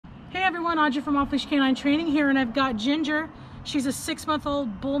Hey everyone, Audrey from Off Leash Canine Training here, and I've got Ginger. She's a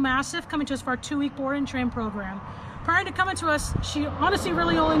 6-month-old Bullmastiff coming to us for our 2-week board and train program. Prior to coming to us, she honestly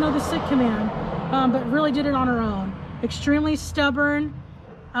really only knew the sit command, but really did it on her own. Extremely stubborn,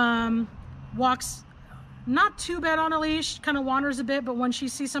 walks not too bad on a leash, kind of wanders a bit, but when she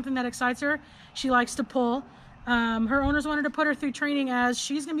sees something that excites her, she likes to pull. Her owners wanted to put her through training as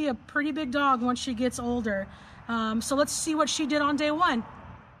she's going to be a pretty big dog once she gets older. So let's see what she did on day 1.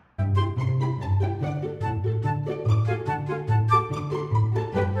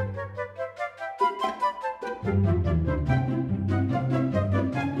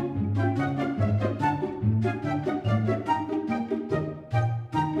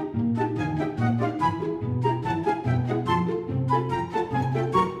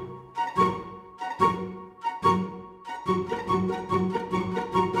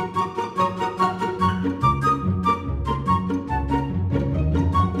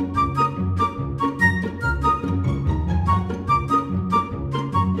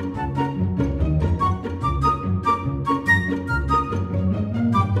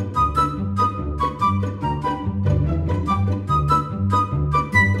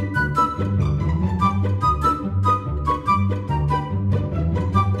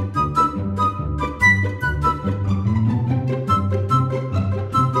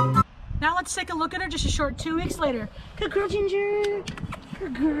 Let's take a look at her just a short 2 weeks later. Good girl, Ginger.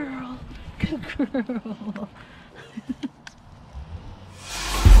 Good girl. Good girl.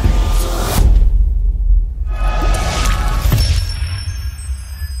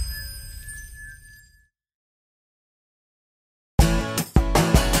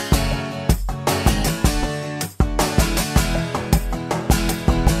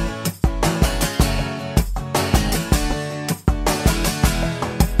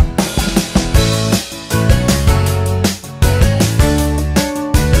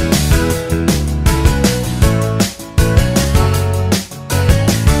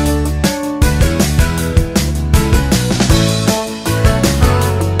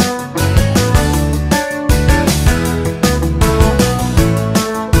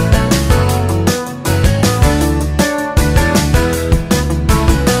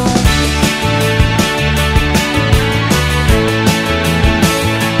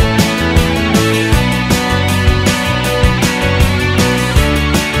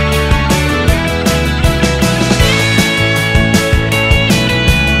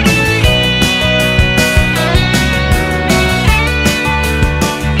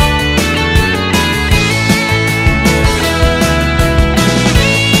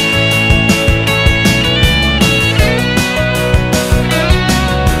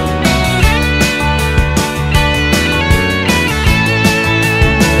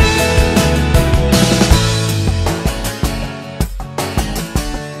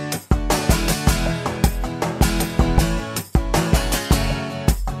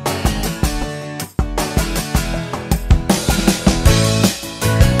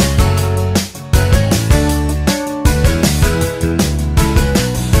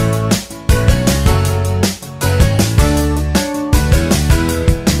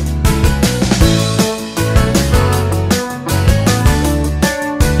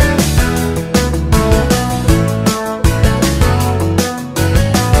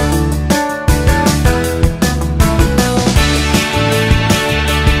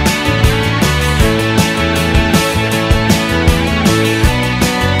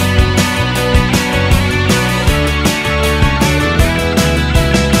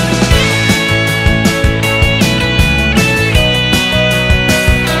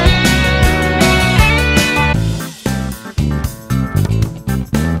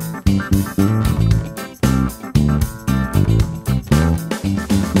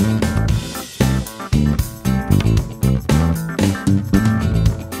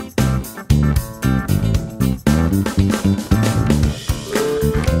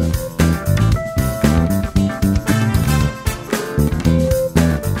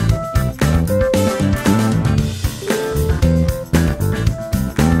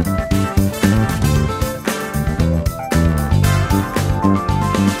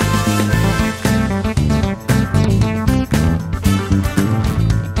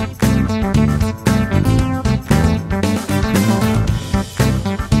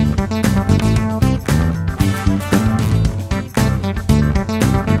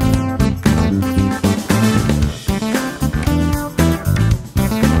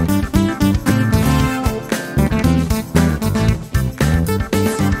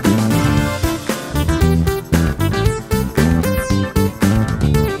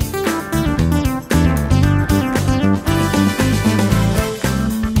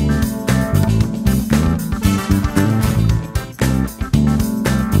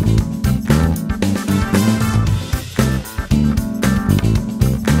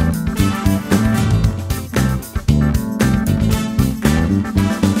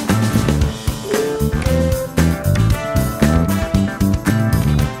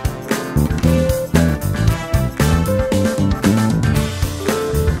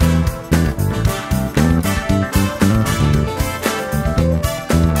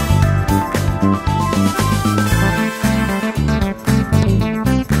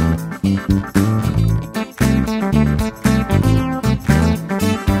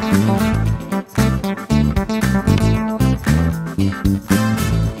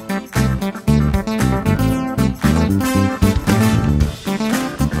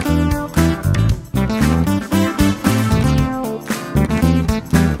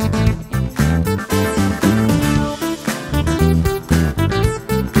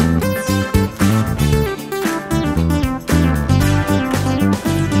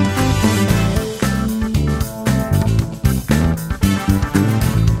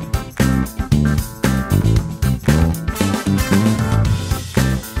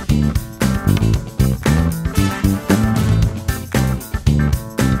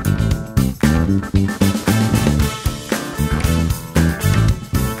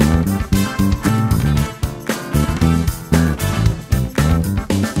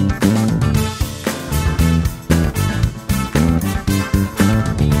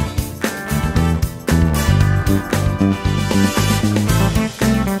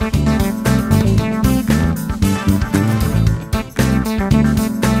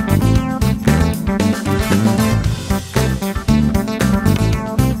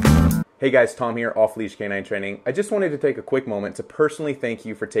 guys, Tom here, Off Leash Canine Training. I just wanted to take a quick moment to personally thank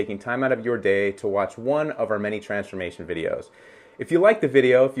you for taking time out of your day to watch one of our many transformation videos. If you liked the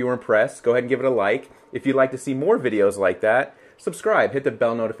video, if you were impressed, go ahead and give it a like. If you'd like to see more videos like that, subscribe, hit the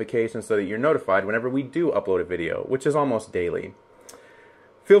bell notification so that you're notified whenever we do upload a video, which is almost daily.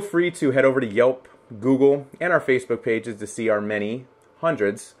 Feel free to head over to Yelp, Google, and our Facebook pages to see our many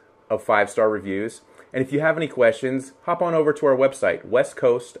hundreds of 5-star reviews. And if you have any questions, hop on over to our website,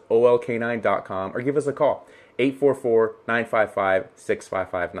 westcoastolk9.com, or give us a call,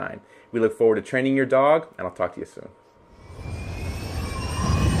 844-955-6559. We look forward to training your dog, and I'll talk to you soon.